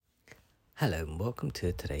Hello and welcome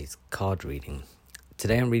to today's card reading.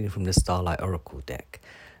 Today I'm reading from the Starlight Oracle deck,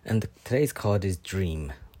 and today's card is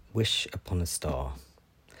Dream, Wish Upon a Star.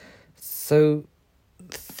 So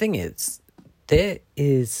the thing is, there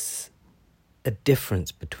is a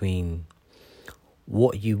difference between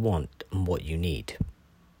what you want and what you need,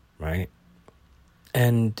 right?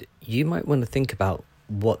 And you might want to think about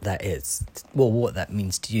what that is, what that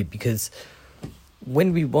means to you, because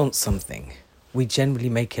when we want something, we generally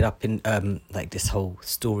make it up in like this whole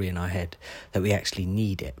story in our head that we actually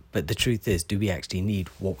need it. But the truth is, do we actually need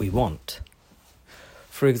what we want?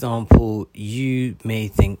 For example, you may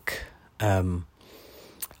think,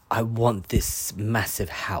 I want this massive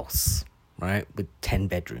house, right, with 10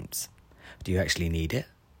 bedrooms. Do you actually need it?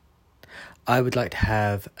 I would like to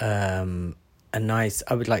have I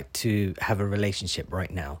would like to have a relationship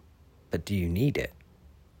right now. But do you need it,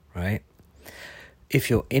 right? If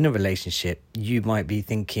you're in a relationship, you might be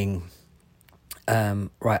thinking,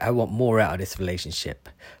 right, I want more out of this relationship.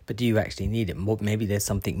 But do you actually need it? Maybe there's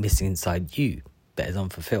something missing inside you that is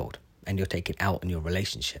unfulfilled and you're taking out in your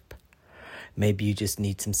relationship. Maybe you just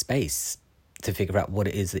need some space to figure out what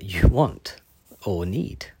it is that you want or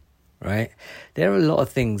need, right? There are a lot of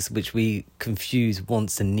things which we confuse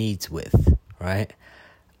wants and needs with, right?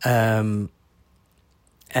 And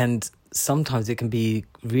sometimes it can be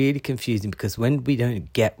really confusing because when we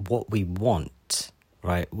don't get what we want,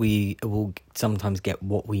 right, we will sometimes get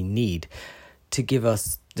what we need to give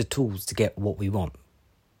us the tools to get what we want,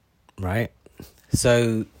 right?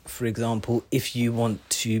 So, for example, if you want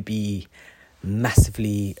to be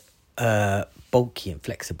massively bulky and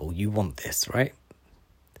flexible, you want this, right?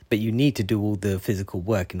 But you need to do all the physical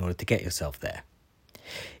work in order to get yourself there.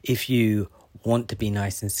 If you want to be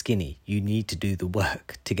nice and skinny, you need to do the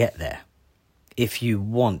work to get there. If you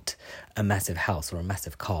want a massive house or a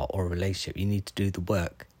massive car or a relationship, you need to do the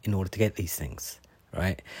work in order to get these things,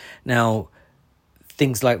 right? Now,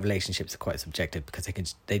 things like relationships are quite subjective because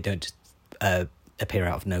they don't just appear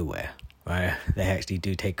out of nowhere, right? They actually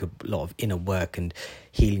do take a lot of inner work and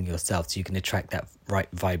healing yourself so you can attract that right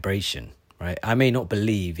vibration, right? I may not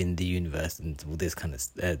believe in the universe and all this kind of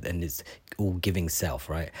and it's all giving self,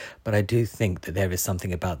 right? But I do think that there is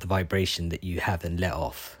something about the vibration that you have and let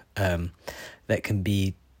off that can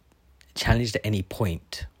be challenged at any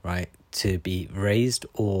point, right? To be raised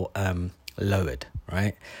or lowered,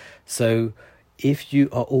 right? So if you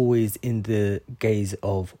are always in the gaze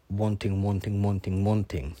of wanting,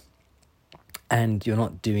 and you're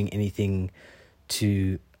not doing anything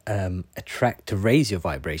to attract, to raise your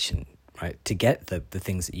vibration, right, to get the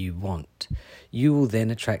things that you want, you will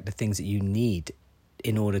then attract the things that you need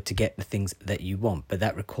in order to get the things that you want. But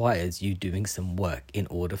that requires you doing some work in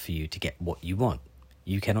order for you to get what you want.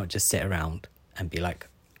 You cannot just sit around and be like,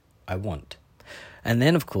 I want. And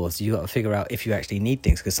then, of course, you got to figure out if you actually need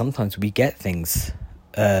things, because sometimes we get things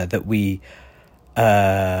that we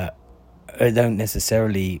don't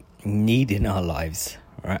necessarily need in our lives.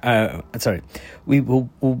 Right? We will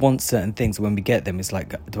want certain things. When we get them, it's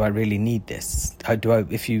like, do I really need this?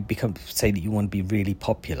 If you say that you want to be really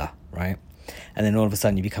popular, right? And then all of a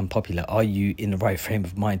sudden you become popular, are you in the right frame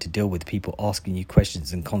of mind to deal with people asking you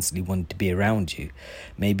questions and constantly wanting to be around you?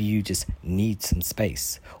 Maybe you just need some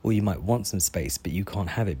space, or you might want some space, but you can't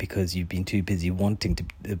have it because you've been too busy wanting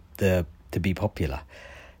to be popular.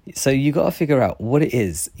 So you got to figure out what it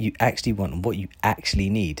is you actually want and what you actually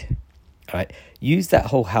need. All right, use that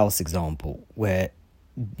whole house example where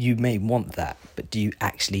you may want that, but do you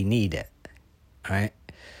actually need it? All right,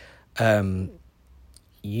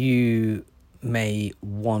 you may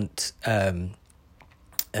want I've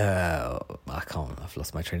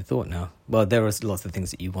lost my train of thought now. Well, there are lots of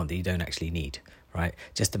things that you want that you don't actually need, right?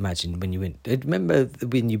 Just imagine remember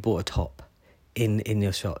when you bought a top in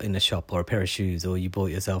a shop, or a pair of shoes, or you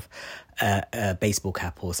bought yourself a baseball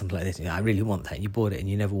cap or something like this. I really want that. You bought it and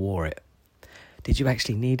you never wore it. Did you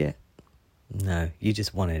actually need it? No, you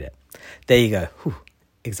just wanted it. There you go. Whew.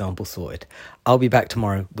 Example sorted. I'll be back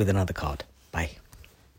tomorrow with another card. Bye.